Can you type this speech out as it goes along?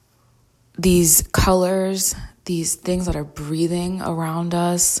these colors, these things that are breathing around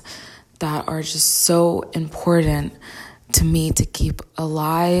us that are just so important to me to keep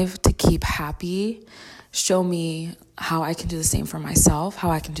alive, to keep happy, show me how I can do the same for myself,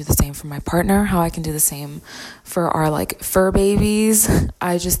 how I can do the same for my partner, how I can do the same for our fur babies.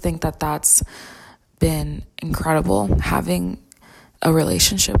 I just think that that's been incredible, having a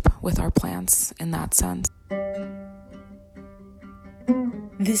relationship with our plants in that sense.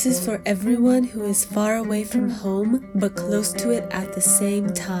 This is for everyone who is far away from home but close to it at the same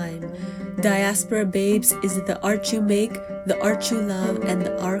time. Diaspora Babes is the art you make, the art you love, and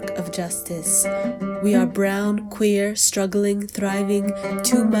the arc of justice. We are brown, queer, struggling, thriving,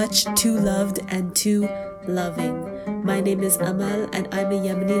 too much, too loved, and too loving. My name is Amal, and I'm a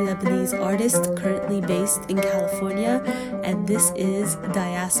Yemeni-Lebanese artist currently based in California, and this is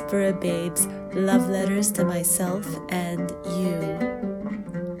Diaspora Babes, love letters to myself and you.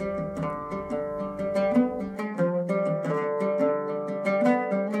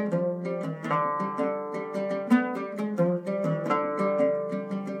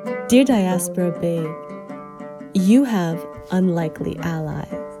 Dear Diaspora Babe, you have unlikely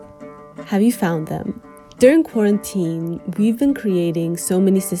allies. Have you found them? During quarantine, we've been creating so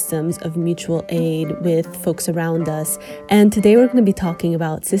many systems of mutual aid with folks around us, and today we're going to be talking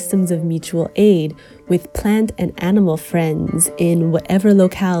about systems of mutual aid with plant and animal friends in whatever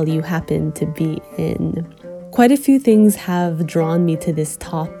locale you happen to be in. Quite a few things have drawn me to this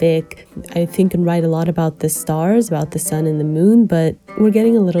topic. I think and write a lot about the stars, about the sun and the moon, but we're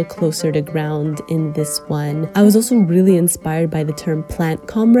getting a little closer to ground in this one. I was also really inspired by the term plant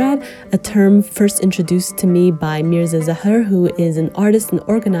comrade, a term first introduced to me by Mirza Zahar, who is an artist and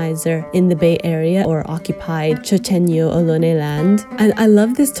organizer in the Bay Area or occupied Chochenyo Ohlone land. And I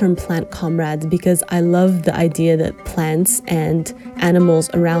love this term plant comrades because I love the idea that plants and animals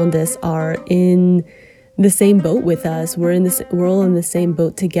around us are in the same boat with us. We're all in the same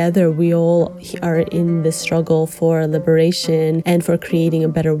boat together. We all are in the struggle for liberation and for creating a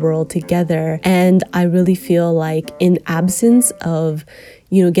better world together. And I really feel like in absence of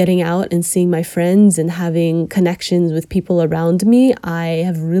getting out and seeing my friends and having connections with people around me, I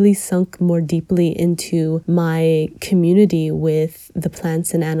have really sunk more deeply into my community with the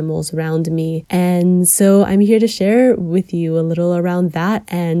plants and animals around me. And so I'm here to share with you a little around that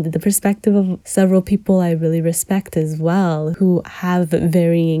and the perspective of several people I really respect as well, who have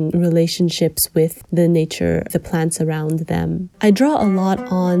varying relationships with the nature, the plants around them. I draw a lot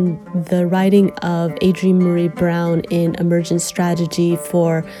on the writing of Adrienne Maree Brown in Emergent Strategy for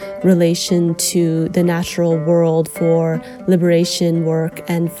relation to the natural world, for liberation work,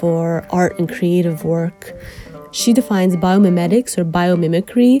 and for art and creative work. She defines biomimetics or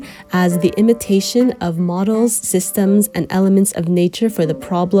biomimicry as the imitation of models, systems, and elements of nature for the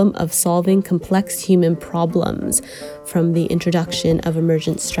problem of solving complex human problems, from the introduction of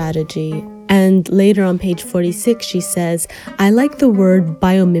Emergent Strategy. And later on page 46, she says, I like the word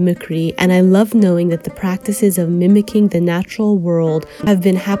biomimicry, and I love knowing that the practices of mimicking the natural world have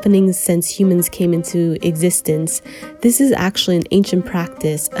been happening since humans came into existence. This is actually an ancient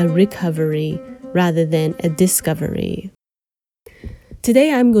practice, a recovery, rather than a discovery.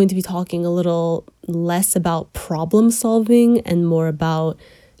 Today, I'm going to be talking a little less about problem solving and more about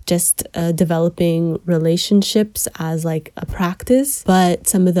just developing relationships as a practice, but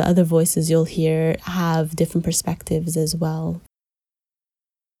some of the other voices you'll hear have different perspectives as well.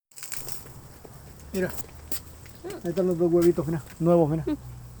 Mira, ahí están los dos huevitos, mira, nuevos, mira.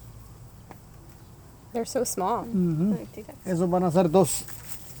 They're so small. Esos van a ser dos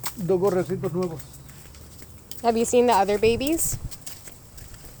gorrecitos nuevos. Have you seen the other babies?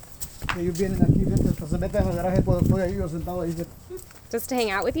 Ellos vienen aquí, se meten en el garaje, estoy ahí yo sentado ahí. Just to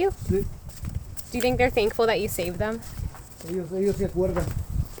hang out with you? Sí. Do you think they're thankful that you saved them? Ellos se acuerdan.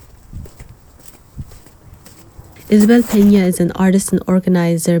 Isabel Peña is an artist and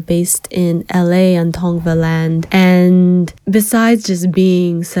organizer based in LA on Tongva land. And besides just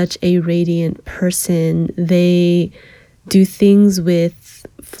being such a radiant person, they do things with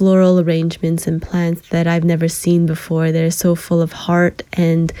floral arrangements and plants that I've never seen before. They're so full of heart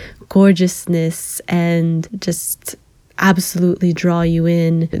and gorgeousness and just absolutely draw you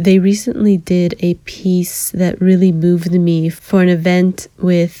in. They recently did a piece that really moved me for an event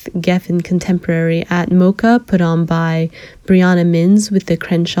with Geffen Contemporary at MoCA, put on by Brianna Mins with the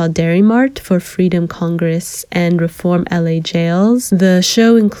Crenshaw Dairy Mart for Freedom Congress and Reform LA Jails. The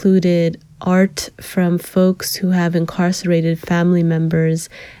show included art from folks who have incarcerated family members,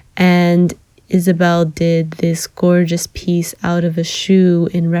 and Isabel did this gorgeous piece out of a shoe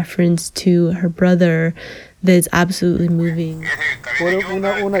in reference to her brother that's absolutely moving.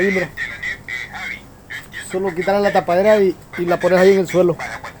 solo quitarle la tapadera y la pones ahí en el suelo.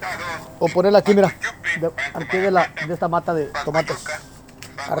 O ponerla aquí, mira, al pie de esta mata de tomates.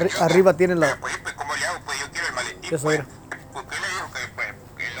 Arriba tiene la... Eso era.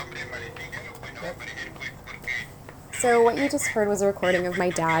 So what you just heard was a recording of my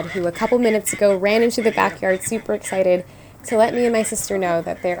dad, who a couple minutes ago ran into the backyard super excited to let me and my sister know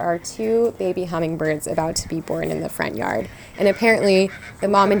that there are 2 baby hummingbirds about to be born in the front yard. And apparently the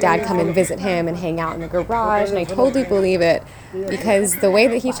mom and dad come and visit him and hang out in the garage, and I totally believe it because the way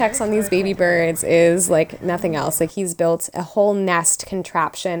that he checks on these baby birds is like nothing else. Like, he's built a whole nest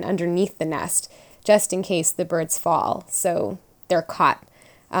contraption underneath the nest just in case the birds fall, so they're caught.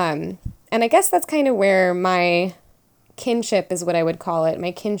 And I guess that's kind of where my kinship is what I would call it.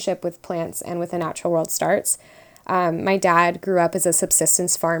 My kinship with plants and with the natural world starts. My dad grew up as a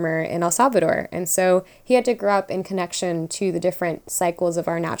subsistence farmer in El Salvador, and so he had to grow up in connection to the different cycles of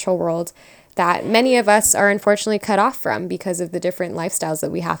our natural world that many of us are unfortunately cut off from because of the different lifestyles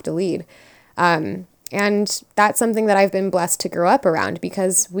that we have to lead. And that's something that I've been blessed to grow up around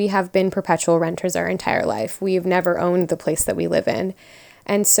because we have been perpetual renters our entire life. We've never owned the place that we live in.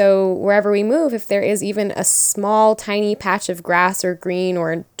 And so wherever we move, if there is even a small, tiny patch of grass or green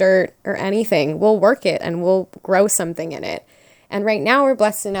or dirt or anything, we'll work it and we'll grow something in it. And right now we're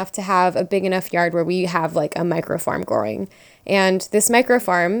blessed enough to have a big enough yard where we have like a micro farm growing. And this micro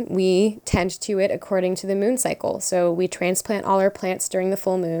farm, we tend to it according to the moon cycle. So we transplant all our plants during the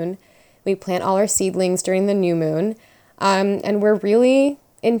full moon. We plant all our seedlings during the new moon. And we're really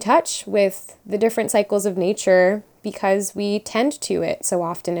in touch with the different cycles of nature because we tend to it so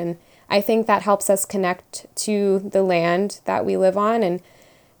often. And I think that helps us connect to the land that we live on. And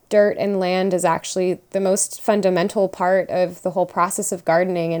dirt and land is actually the most fundamental part of the whole process of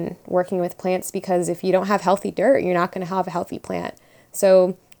gardening and working with plants, because if you don't have healthy dirt, you're not going to have a healthy plant.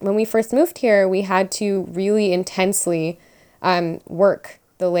 So when we first moved here, we had to really intensely work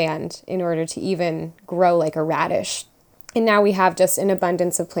the land in order to even grow like a radish. And now we have just an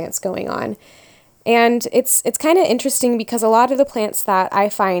abundance of plants going on. And it's kind of interesting because a lot of the plants that I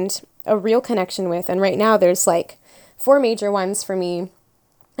find a real connection with, and right now there's like 4 major ones for me,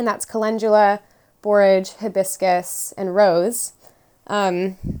 and that's calendula, borage, hibiscus, and rose.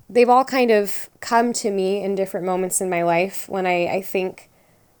 They've all kind of come to me in different moments in my life when I think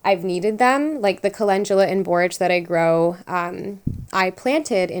I've needed them. Like the calendula and borage that I grow, I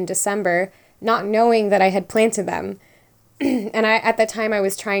planted in December, not knowing that I had planted them. And at the time I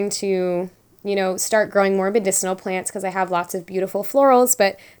was trying to, start growing more medicinal plants because I have lots of beautiful florals,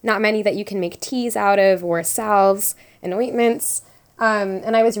 but not many that you can make teas out of or salves and ointments.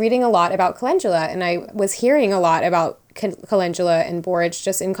 And I was reading a lot about calendula, and I was hearing a lot about calendula and borage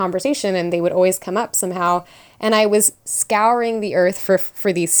just in conversation, and they would always come up somehow. And I was scouring the earth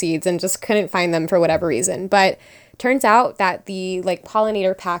for these seeds and just couldn't find them for whatever reason. But turns out that the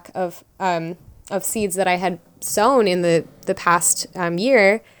pollinator pack of seeds that I had sown in the past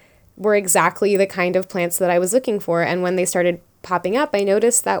year were exactly the kind of plants that I was looking for. And when they started popping up, I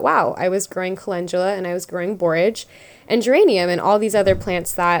noticed that, wow, I was growing calendula and I was growing borage and geranium and all these other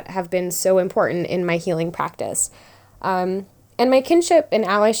plants that have been so important in my healing practice. And my kinship and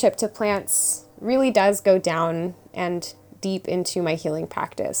allyship to plants really does go down and deep into my healing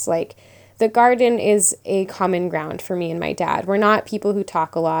practice. Like, the garden is a common ground for me and my dad. We're not people who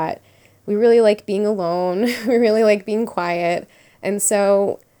talk a lot. We really like being alone. We really like being quiet. And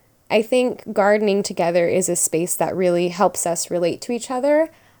so I think gardening together is a space that really helps us relate to each other.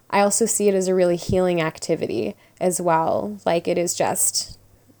 I also see it as a really healing activity as well. Like, it is just,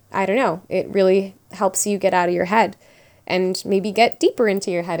 I don't know, it really helps you get out of your head and maybe get deeper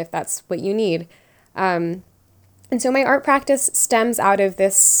into your head if that's what you need. And so my art practice stems out of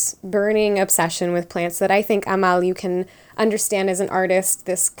this burning obsession with plants that I think, Amal, you can understand as an artist,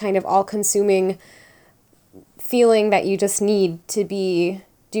 this kind of all-consuming feeling that you just need to be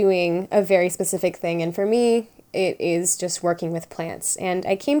doing a very specific thing. And for me, it is just working with plants. And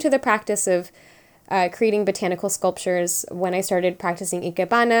I came to the practice of creating botanical sculptures when I started practicing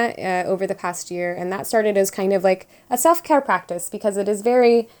Ikebana over the past year. And that started as kind of like a self-care practice because it is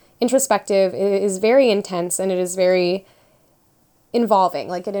very introspective, it is very intense, and it is very involving.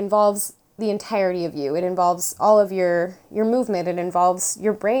 Like, it involves the entirety of you. It involves all of your movement. It involves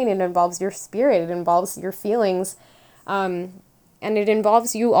your brain. It involves your spirit. It involves your feelings. And it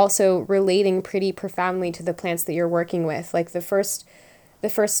involves you also relating pretty profoundly to the plants that you're working with. Like, the first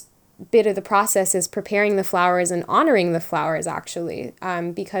bit of the process is preparing the flowers and honoring the flowers, actually.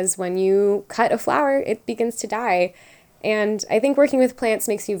 Because when you cut a flower, it begins to die. And I think working with plants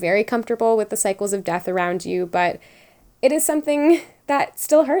makes you very comfortable with the cycles of death around you, but it is something that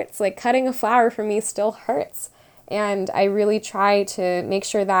still hurts. Like cutting a flower for me still hurts. And I really try to make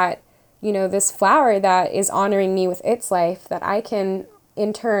sure that, this flower that is honoring me with its life, that I can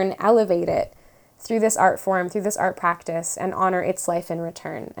in turn elevate it through this art form, through this art practice, and honor its life in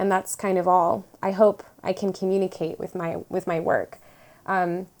return. And that's kind of all I hope I can communicate with my work.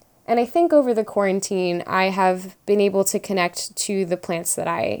 And I think over the quarantine, I have been able to connect to the plants that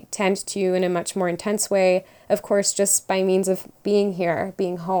I tend to in a much more intense way, of course, just by means of being here,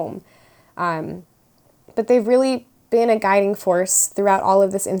 being home. But they've really been a guiding force throughout all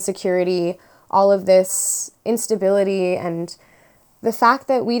of this insecurity, all of this instability, and the fact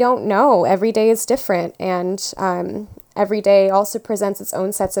that we don't know. Every day is different, and every day also presents its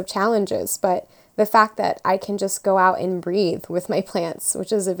own sets of challenges. But the fact that I can just go out and breathe with my plants,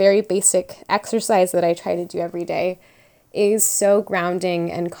 which is a very basic exercise that I try to do every day, is so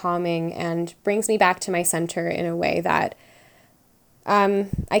grounding and calming and brings me back to my center in a way that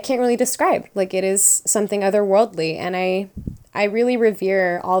I can't really describe. Like, it is something otherworldly, and I really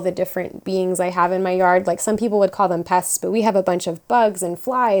revere all the different beings I have in my yard. Like, some people would call them pests, but we have a bunch of bugs and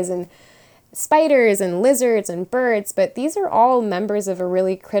flies and spiders and lizards and birds, but these are all members of a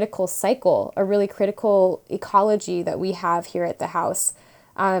really critical cycle, a really critical ecology that we have here at the house.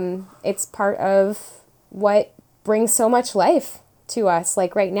 It's part of what brings so much life to us.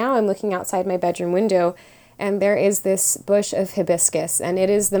 Like right now, I'm looking outside my bedroom window, and there is this bush of hibiscus, and it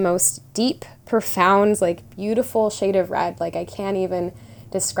is the most deep, profound, like beautiful shade of red. Like I can't even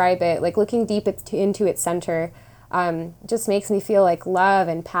describe it. Like looking deep into its center just makes me feel like love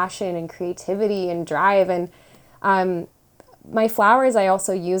and passion and creativity and drive. And my flowers I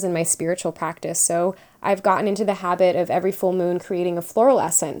also use in my spiritual practice. So I've gotten into the habit of every full moon creating a floral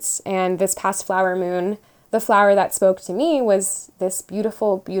essence. And this past flower moon, the flower that spoke to me was this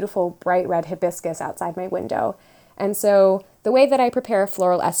beautiful, beautiful, bright red hibiscus outside my window. And so the way that I prepare a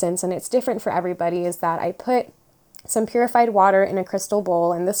floral essence, and it's different for everybody, is that I put some purified water in a crystal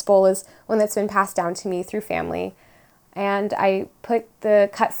bowl, and this bowl is one that's been passed down to me through family. And I put the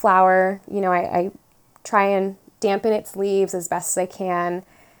cut flower, I try and dampen its leaves as best as I can,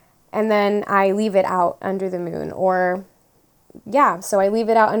 and then I leave it out under the moon. So I leave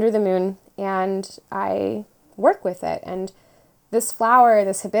it out under the moon, and I work with it. And this flower,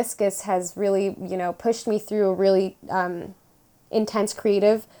 this hibiscus, has really, pushed me through a really intense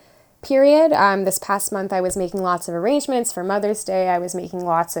creative period. This past month, I was making lots of arrangements for Mother's Day. I was making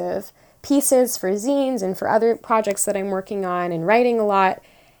lots of pieces for zines and for other projects that I'm working on, and writing a lot.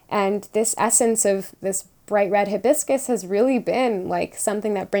 And this essence of this bright red hibiscus has really been like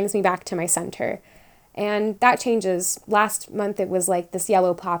something that brings me back to my center. And that changes. Last month it was like this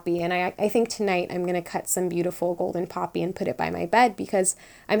yellow poppy, and I think tonight I'm going to cut some beautiful golden poppy and put it by my bed because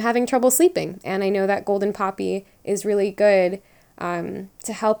I'm having trouble sleeping. And I know that golden poppy is really good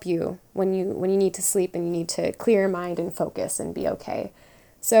to help you when you need to sleep and you need to clear your mind and focus and be okay.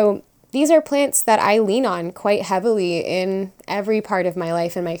 So these are plants that I lean on quite heavily in every part of my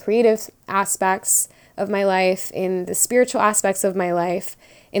life, in my creative aspects of my life, in the spiritual aspects of my life,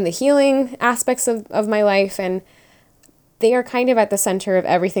 in the healing aspects of my life. And they are kind of at the center of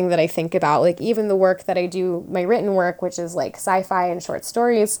everything that I think about. Like even the work that I do, my written work, which is like sci-fi and short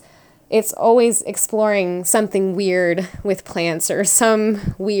stories, it's always exploring something weird with plants or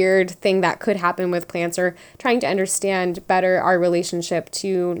some weird thing that could happen with plants, or trying to understand better our relationship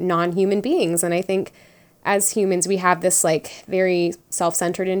to non-human beings. And I think as humans, we have this like very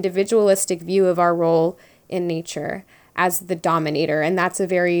self-centered, individualistic view of our role in nature as the dominator. And that's a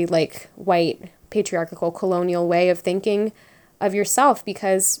very like white, patriarchal, colonial way of thinking of yourself,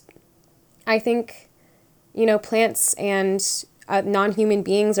 because I think, plants and non-human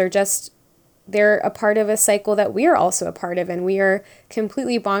beings are just, they're a part of a cycle that we are also a part of, and we are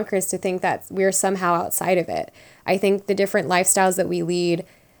completely bonkers to think that we're somehow outside of it. I think the different lifestyles that we lead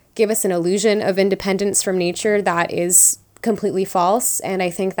give us an illusion of independence from nature that is completely false. And I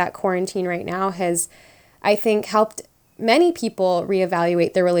think that quarantine right now has, helped many people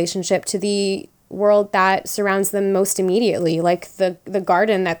reevaluate their relationship to the world that surrounds them most immediately, like the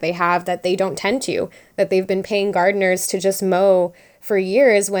garden that they have that they don't tend to, that they've been paying gardeners to just mow for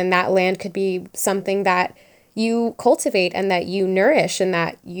years, when that land could be something that you cultivate and that you nourish and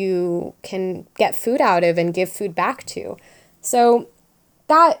that you can get food out of and give food back to. So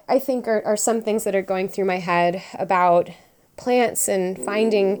that, I think, are some things that are going through my head about plants and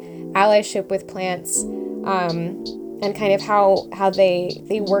finding allyship with plants, and kind of how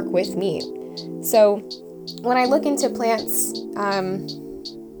they work with me. So when I look into plants,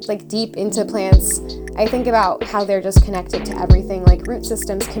 like deep into plants, I think about how they're just connected to everything, like root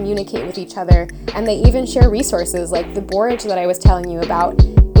systems communicate with each other, and they even share resources, like the borage that I was telling you about.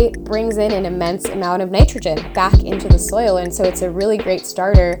 It brings in an immense amount of nitrogen back into the soil, and so it's a really great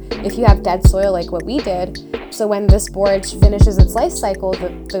starter if you have dead soil like what we did. So when this borage finishes its life cycle,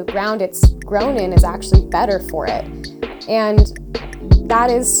 the ground it's grown in is actually better for it. And that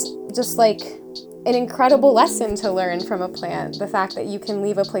is just like an incredible lesson to learn from a plant. The fact that you can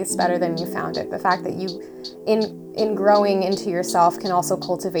leave a place better than you found it. The fact that you, in growing into yourself, can also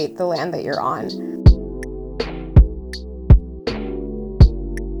cultivate the land that you're on.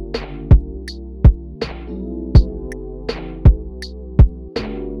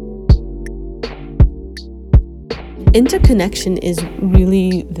 Interconnection is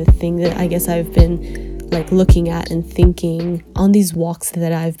really the thing that I guess I've been like looking at and thinking on these walks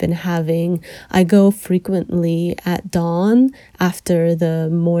that I've been having. I go frequently at dawn after the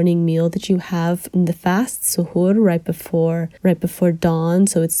morning meal that you have in the fast, suhoor, right before dawn,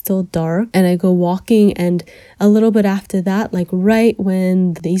 so it's still dark. And I go walking, and a little bit after that, like right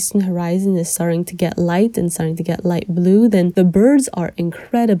when the eastern horizon is starting to get light and starting to get light blue, then the birds are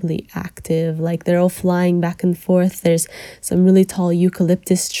incredibly active. Like they're all flying back and forth. There's some really tall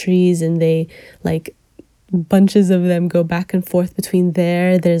eucalyptus trees, and they like bunches of them go back and forth between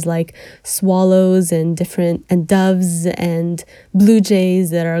there. There's like swallows and doves and blue jays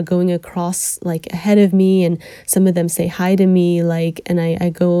that are going across like ahead of me, and some of them say hi to me, like, and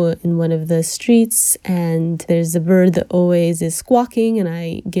I go in one of the streets, and there's a bird that always is squawking, and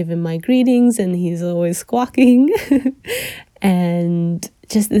I give him my greetings and he's always squawking. And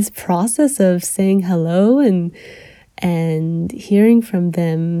just this process of saying hello and hearing from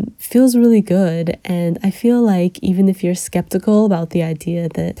them feels really good. And I feel like even if you're skeptical about the idea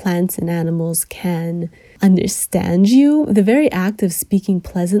that plants and animals can understand you, the very act of speaking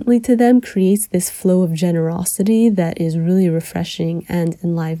pleasantly to them creates this flow of generosity that is really refreshing and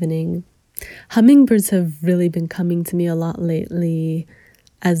enlivening. Hummingbirds have really been coming to me a lot lately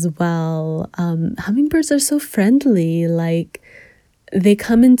as well. Hummingbirds are so friendly. Like, they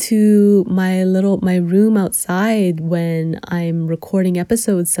come into my room outside when I'm recording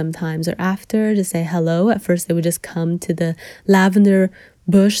episodes sometimes, or after, to say hello. At first they would just come to the lavender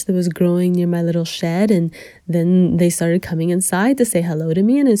bush that was growing near my little shed, and then they started coming inside to say hello to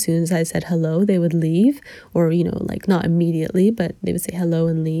me, and as soon as I said hello they would leave, or like not immediately, but they would say hello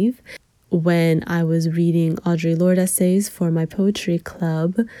and leave. When I was reading Audre Lorde essays for my poetry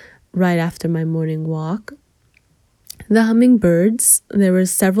club right after my morning walk, the hummingbirds, there were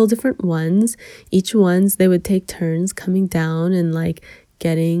several different ones. Each ones, they would take turns coming down and like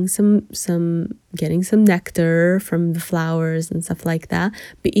getting some nectar from the flowers and stuff like that.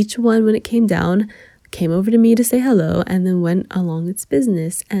 But each one, when it came down, came over to me to say hello and then went along its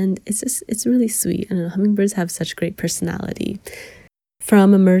business. And it's really sweet. I don't know, hummingbirds have such great personality.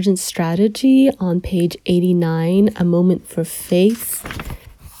 From Emergent Strategy on page 89, A Moment for Faith,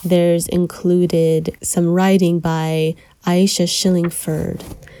 there's included some writing by Aisha Shillingford.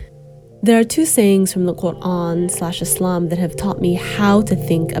 There are two sayings from the Quran/Islam that have taught me how to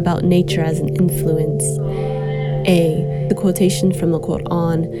think about nature as an influence. A, the quotation from the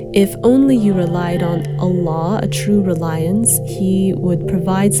Quran: "If only you relied on Allah, a true reliance, He would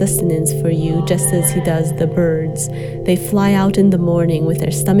provide sustenance for you just as He does the birds. They fly out in the morning with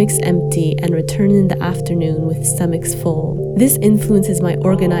their stomachs empty and return in the afternoon with stomachs full." This influences my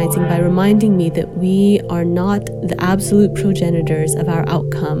organizing by reminding me that we are not the absolute progenitors of our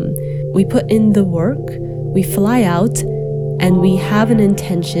outcome. We put in the work, we fly out, and we have an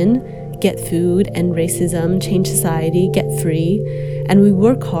intention: get food, end racism, change society, get free. And we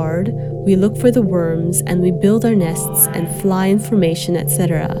work hard, we look for the worms, and we build our nests and fly information,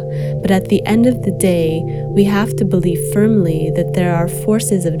 etc. But at the end of the day, we have to believe firmly that there are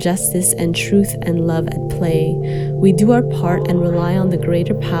forces of justice and truth and love at play. We do our part and rely on the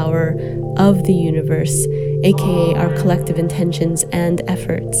greater power of the universe, aka our collective intentions and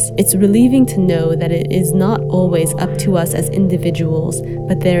efforts. It's relieving to know that it is not always up to us as individuals,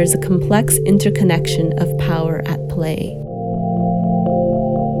 but there is a complex interconnection of power at play.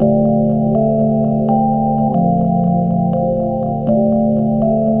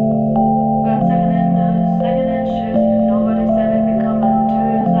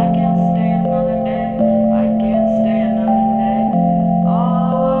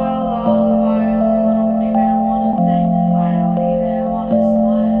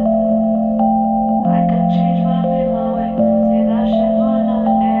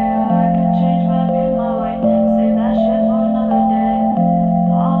 Say that shit for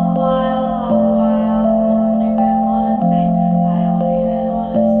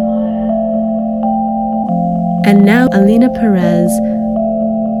And now Alina Perez.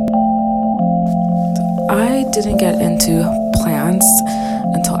 I didn't get into plants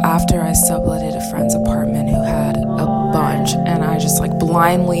until after I subletted a friend's apartment who had a bunch, and I just like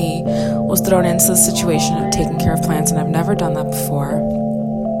blindly was thrown into the situation of taking care of plants, and I've never done that before.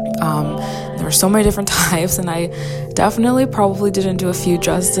 There were so many different types, and I definitely probably didn't do a few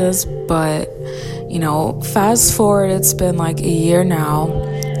justice, but fast forward, it's been like a year now,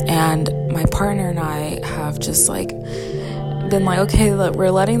 and my partner and I have just like been like, okay,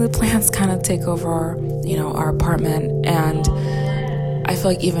 we're letting the plants kind of take over our apartment. And I feel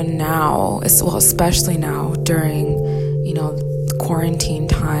like even now, especially now during quarantine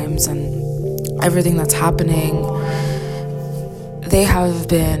times and everything that's happening, they have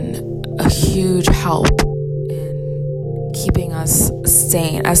been a huge help in keeping us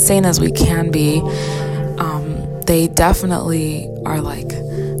sane as we can be. They definitely are like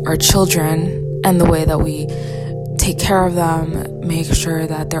our children, and the way that we take care of them, make sure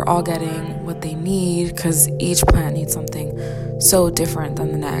that they're all getting what they need, because each plant needs something so different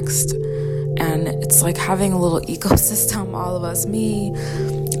than the next. And it's like having a little ecosystem, all of us, me,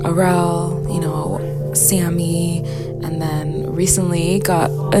 Arel, Sammy, and then recently got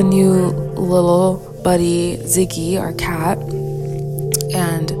a new little buddy, Ziggy, our cat.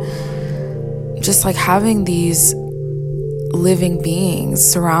 And just like having these living beings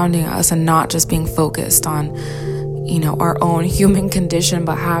surrounding us and not just being focused on our own human condition,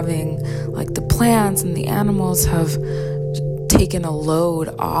 but having like the plants and the animals have taken a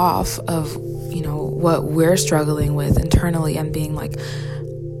load off of what we're struggling with internally, and being like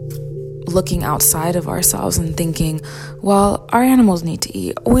looking outside of ourselves and thinking, well, our animals need to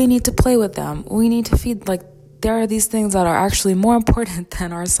eat, we need to play with them, we need to feed, like there are these things that are actually more important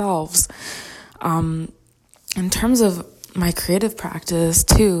than ourselves. In terms of my creative practice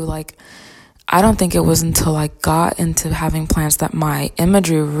too, like I don't think it was until I got into having plants that my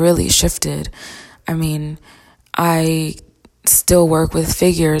imagery really shifted. I mean, I still work with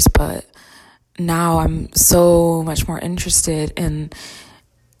figures, but now I'm so much more interested in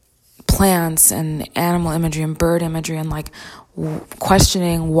plants and animal imagery and bird imagery, and like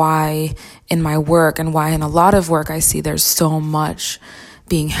questioning why in my work and why in a lot of work I see there's so much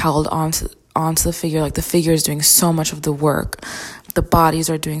being held onto the figure. Like the figure is doing so much of the work. The bodies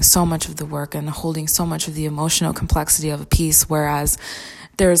are doing so much of the work and holding so much of the emotional complexity of a piece, whereas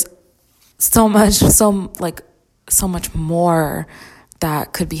there's so much more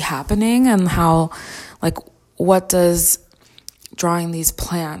that could be happening. And how, like, what does drawing these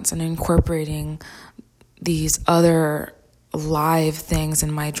plants and incorporating these other live things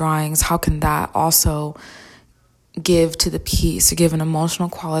in my drawings, how can that also give to the piece, or give an emotional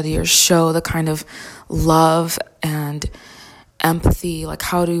quality, or show the kind of love and empathy? Like,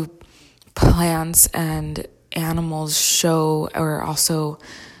 how do plants and animals show, or also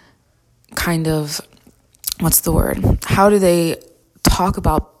kind of, how do they talk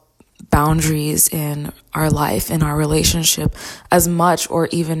about boundaries in our life, in our relationship, as much or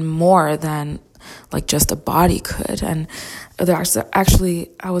even more than like just a body could? And there's actually,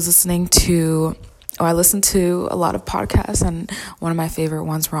 I listened to a lot of podcasts, and one of my favorite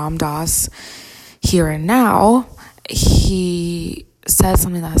ones, Ram Dass, Here and Now, he said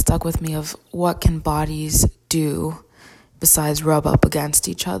something that stuck with me of what can bodies do besides rub up against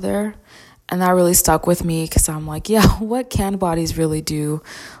each other. And that really stuck with me, because I'm like, yeah, what can bodies really do,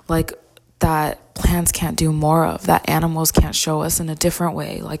 like that plants can't do more of, that animals can't show us in a different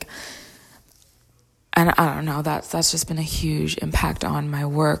way? Like, and I don't know, that's just been a huge impact on my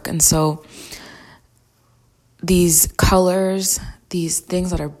work. And so these colors, these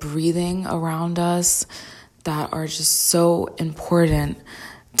things that are breathing around us, that are just so important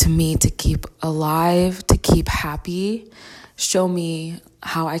to me to keep alive, to keep happy, show me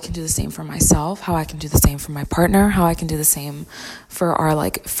how I can do the same for myself, how I can do the same for my partner, how I can do the same for our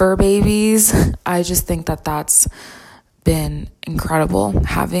like fur babies. I just think that that's been incredible,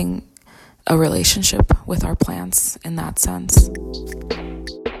 having a relationship with our plants in that sense.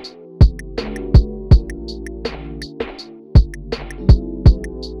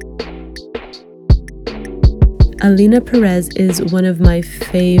 Alina Perez is one of my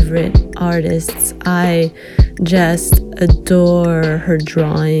favorite artists. I just adore her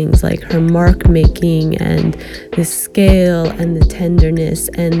drawings, like her mark making and the scale and the tenderness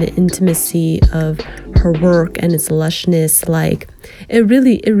and the intimacy of her work and its lushness. Like it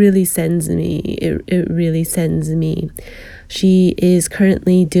really sends me. It really sends me. She is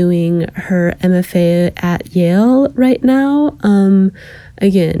currently doing her MFA at Yale right now.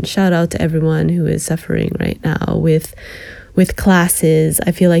 Again, shout out to everyone who is suffering right now with classes.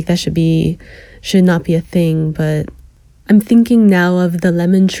 I feel like that should be should not be a thing, but I'm thinking now of the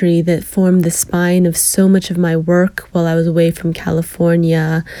lemon tree that formed the spine of so much of my work while I was away from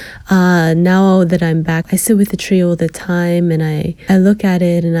California. Now that I'm back, I sit with the tree all the time, and I look at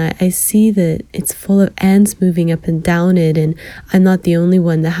it, and I see that it's full of ants moving up and down it, and I'm not the only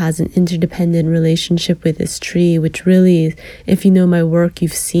one that has an interdependent relationship with this tree, which really, if you know my work,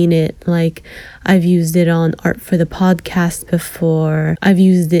 you've seen it. Like, I've used it on Art for the Podcast before. I've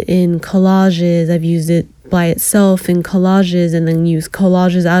used it in collages. I've used it by itself in collages, and then use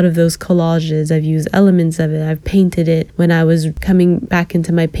collages out of those collages. I've used elements of it. I've painted it. When I was coming back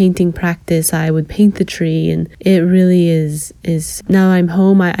into my painting practice, I would paint the tree, and it really is now I'm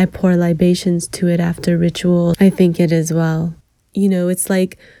home, I pour libations to it after ritual. I think it as well. You know, it's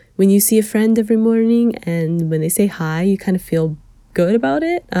like when you see a friend every morning, and when they say hi, you kind of feel good about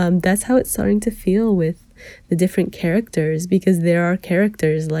it. That's how it's starting to feel with the different characters, because there are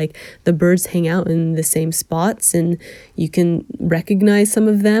characters, like the birds hang out in the same spots, and you can recognize some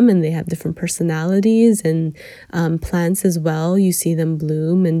of them, and they have different personalities, and plants as well. You see them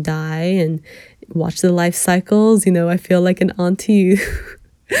bloom and die and watch the life cycles. You know, I feel like an auntie.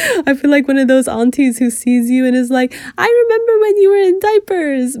 I feel like one of those aunties who sees you and is like, I remember when you were in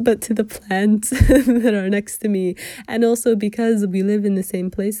diapers, but to the plants that are next to me. And also because we live in the same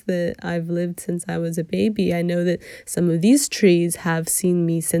place that I've lived since I was a baby, I know that some of these trees have seen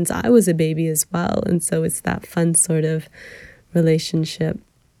me since I was a baby as well. And so it's that fun sort of relationship.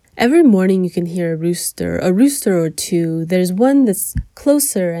 Every morning you can hear a rooster or two. There's one that's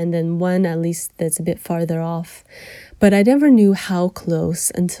closer, and then one at least that's a bit farther off. But I never knew how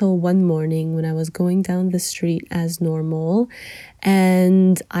close until one morning when I was going down the street as normal,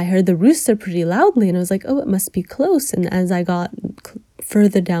 and I heard the rooster pretty loudly, and I was like, oh, it must be close. And as I got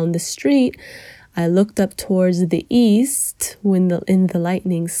further down the street, I looked up towards the east in the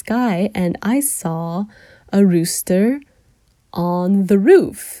lightning sky, and I saw a rooster on the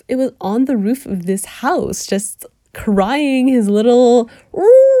roof. It was on the roof of this house, just crying his little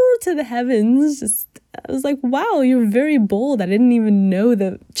to the heavens. I was like, wow, you're very bold. I didn't even know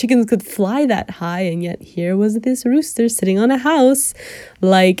that chickens could fly that high. And yet here was this rooster sitting on a house,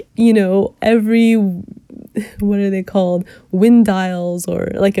 like, you know, every, what are they called? Wind dials, or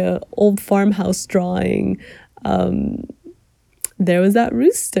like a old farmhouse drawing. There was that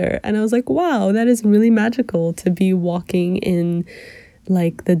rooster. And I was like, wow, that is really magical to be walking in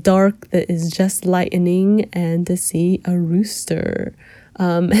like the dark that is just lightening and to see a rooster.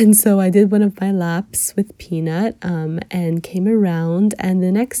 And so I did one of my laps with Peanut and came around, and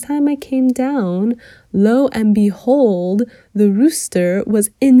the next time I came down, lo and behold, the rooster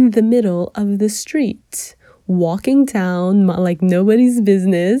was in the middle of the street, walking down like nobody's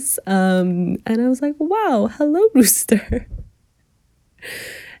business. And I was like, wow, hello, rooster.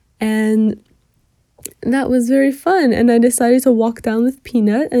 And that was very fun, and I decided to walk down with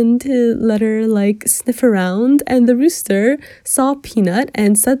Peanut and to let her like sniff around, and the rooster saw Peanut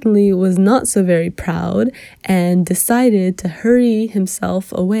and suddenly was not so very proud and decided to hurry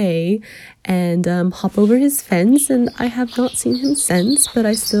himself away and hop over his fence, and I have not seen him since, but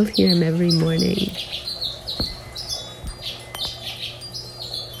I still hear him every morning.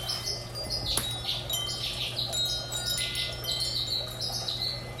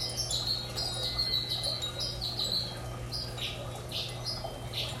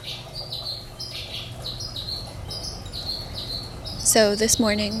 So this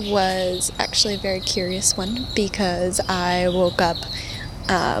morning was actually a very curious one because I woke up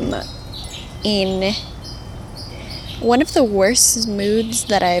in one of the worst moods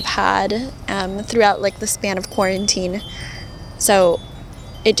that I've had throughout like the span of quarantine. So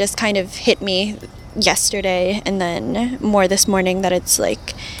it just kind of hit me yesterday and then more this morning that it's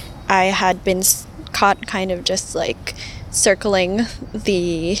like I had been caught kind of just like circling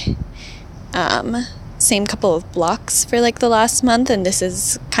the same couple of blocks for like the last month, and this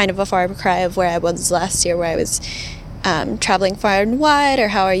is kind of a far cry of where I was last year, where I was traveling far and wide, or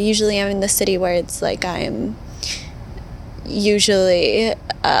how I usually am in the city, where it's like I'm usually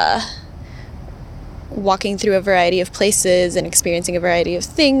walking through a variety of places and experiencing a variety of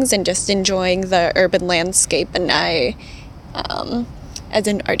things and just enjoying the urban landscape. And I as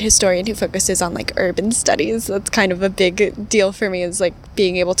an art historian who focuses on like urban studies, that's kind of a big deal for me, is like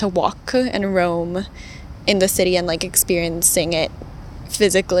being able to walk and roam in the city and like experiencing it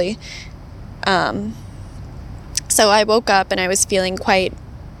physically. So I woke up and I was feeling quite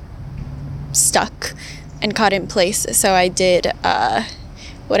stuck and caught in place. So I did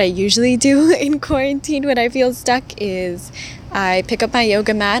what I usually do in quarantine when I feel stuck, is I pick up my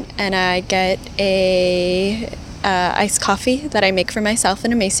yoga mat and I get a iced coffee that I make for myself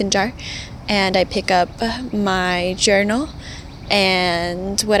in a mason jar, and I pick up my journal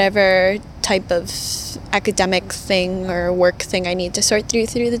and whatever type of academic thing or work thing I need to sort through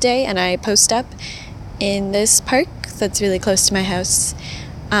the day, and I post up in this park that's really close to my house.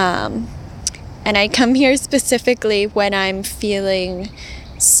 And I come here specifically when I'm feeling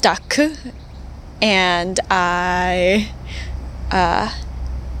stuck, and I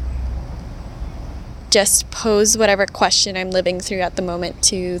just pose whatever question I'm living through at the moment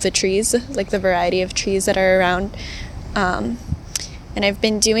to the trees, like the variety of trees that are around. And I've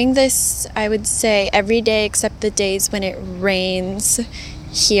been doing this, I would say, every day except the days when it rains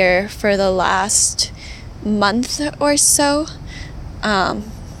here for the last month or so. And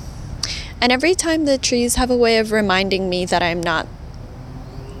every time the trees have a way of reminding me that I'm not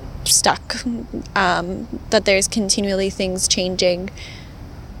stuck, that there's continually things changing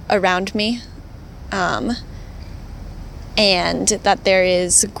around me, and that there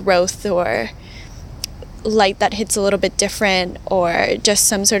is growth or light that hits a little bit different, or just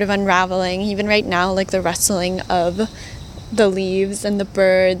some sort of unraveling. Even right now, like the rustling of the leaves and the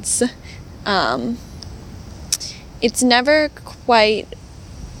birds. It's never quite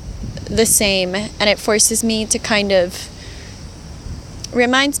the same, and it forces me to kind of,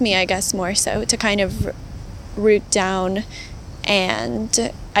 reminds me, I guess, more so, to kind of root down.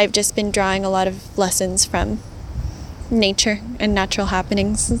 And I've just been drawing a lot of lessons from nature and natural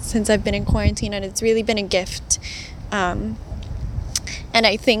happenings since I've been in quarantine, and it's really been a gift. And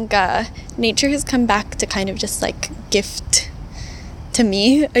I think nature has come back to kind of just like gift to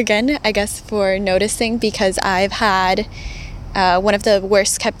me again, I guess, for noticing, because I've had one of the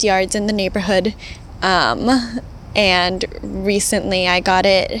worst kept yards in the neighborhood, and recently I got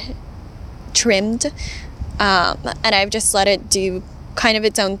it trimmed, and I've just let it do kind of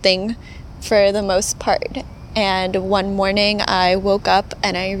its own thing for the most part. And one morning I woke up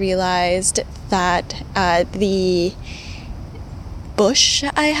and I realized that the bush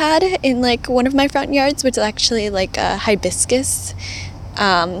I had in like one of my front yards was actually like a hibiscus.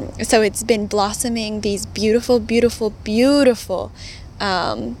 So it's been blossoming these beautiful, beautiful, beautiful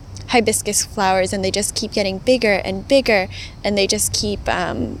hibiscus flowers, and they just keep getting bigger and bigger, and they just keep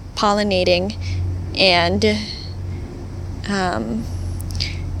pollinating. And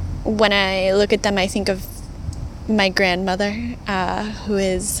when I look at them, I think of my grandmother, who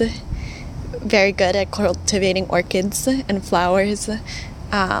is very good at cultivating orchids and flowers.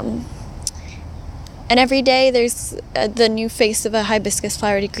 And every day there's the new face of a hibiscus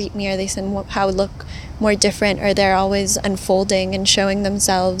flower to greet me, or they somehow look more different, or they're always unfolding and showing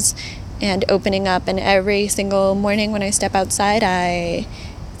themselves and opening up. And every single morning when I step outside, I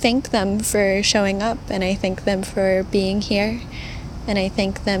thank them for showing up, and I thank them for being here, and I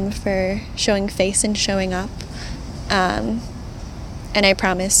thank them for showing face and showing up. And I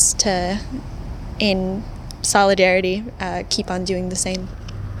promise to, in solidarity, keep on doing the same.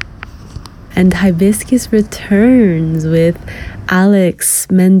 And Hibiscus returns with Alex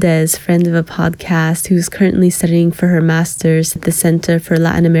Mendez, friend of a podcast, who's currently studying for her master's at the Center for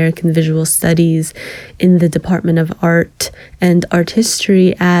Latin American Visual Studies in the Department of Art and Art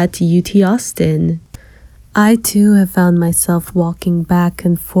History at UT Austin. I too have found myself walking back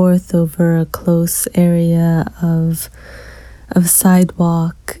and forth over a close area of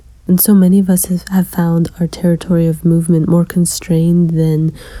sidewalk, and so many of us have found our territory of movement more constrained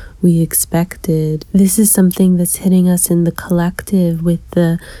than we expected. This is something that's hitting us in the collective, with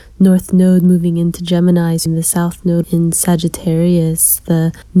the North Node moving into Gemini and the South Node in Sagittarius.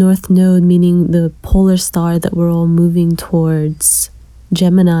 The North Node meaning the polar star that we're all moving towards.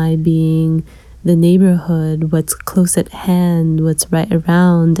 Gemini being the neighborhood, what's close at hand, what's right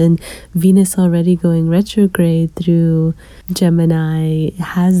around, and Venus already going retrograde through Gemini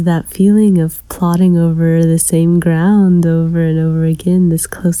has that feeling of plodding over the same ground over and over again, this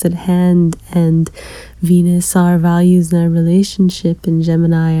close at hand. And Venus, our values and our relationship, and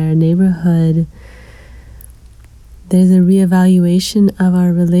Gemini, our neighborhood. There's a reevaluation of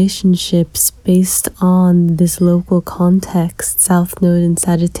our relationships based on this local context. South Node in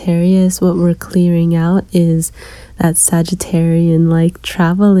Sagittarius, what we're clearing out is that Sagittarian-like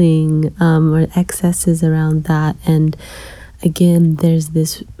traveling, or excesses around that. And again, there's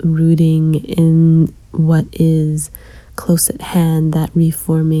this rooting in what is close at hand, that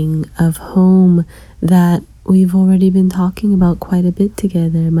reforming of home that we've already been talking about quite a bit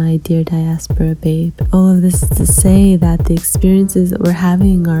together, my dear diaspora babe. All of this is to say that the experiences that we're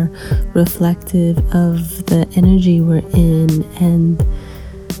having are reflective of the energy we're in, and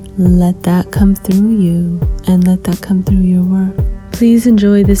let that come through you, and let that come through your work. Please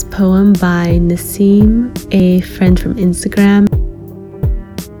enjoy this poem by Nassim, a friend from Instagram.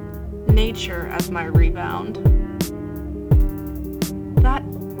 Nature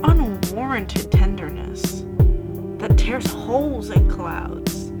tears holes in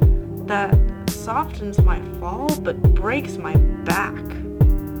clouds, that softens my fall but breaks my back,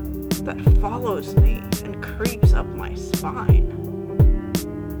 that follows me and creeps up my spine.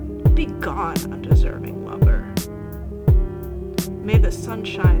 Be gone, undeserving lover. May the sun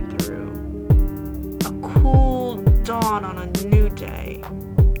shine through, a cool dawn on a new day,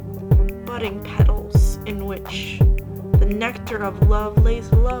 budding petals in which the nectar of love lays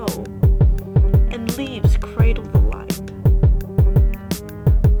low, and leaves cradle the light.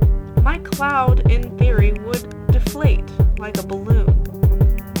 My cloud, in theory, would deflate like a balloon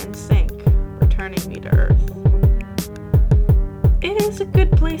and sink, returning me to earth. It is a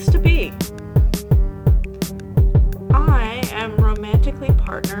good place to be. I am romantically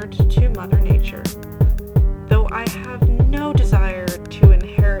partnered to Mother Nature, though I have no desire to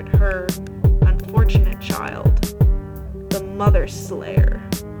inherit her unfortunate child, the Mother Slayer.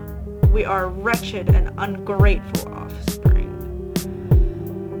 We are wretched and ungrateful offspring.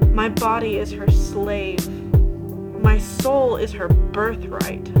 My body is her slave. My soul is her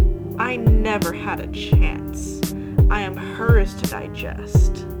birthright. I never had a chance. I am hers to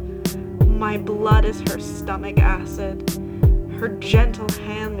digest. My blood is her stomach acid. Her gentle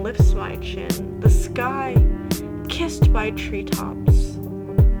hand lifts my chin. The sky, kissed by treetops.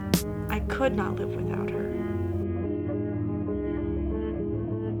 I could not live without her.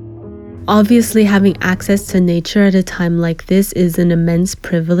 Obviously, having access to nature at a time like this is an immense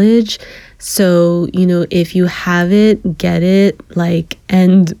privilege. So, if you have it, get it,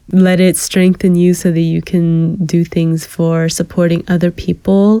 and let it strengthen you so that you can do things for supporting other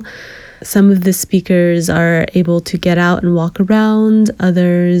people. Some of the speakers are able to get out and walk around.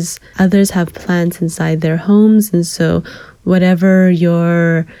 Others have plants inside their homes. And so whatever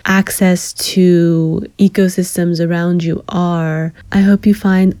your access to ecosystems around you are, I hope you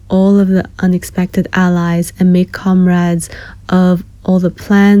find all of the unexpected allies and make comrades of all the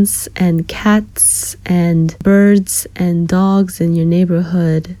plants and cats and birds and dogs in your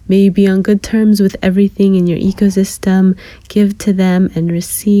neighborhood. May you be on good terms with everything in your ecosystem. Give to them and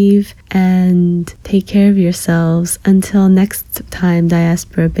receive, and take care of yourselves. Until next time,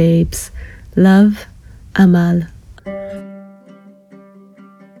 Diaspora Babes. Love, Amal.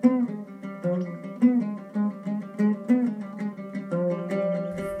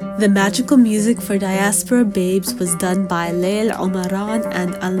 The magical music for Diaspora Babes was done by Lael Omaran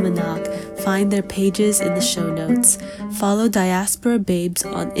and Almanak. Find their pages in the show notes. Follow Diaspora Babes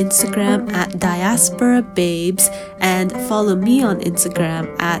on Instagram at Diaspora Babes, and follow me on Instagram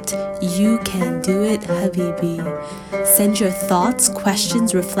at You Can Do It Habibi. Send your thoughts,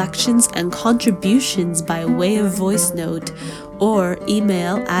 questions, reflections, and contributions by way of voice note or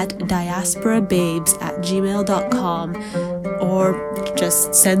email at diasporababes@gmail.com, or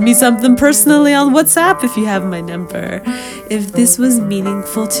just send me something personally on WhatsApp if you have my number. If this was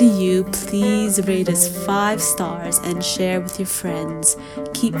meaningful to you, please rate us 5 stars and share with your friends.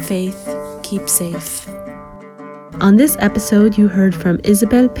 Keep faith, keep safe. On this episode, you heard from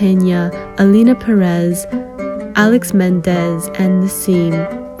Isabel Peña, Alina Perez, Alex Mendez, and Nassim.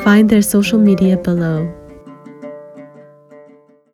 Find their social media below.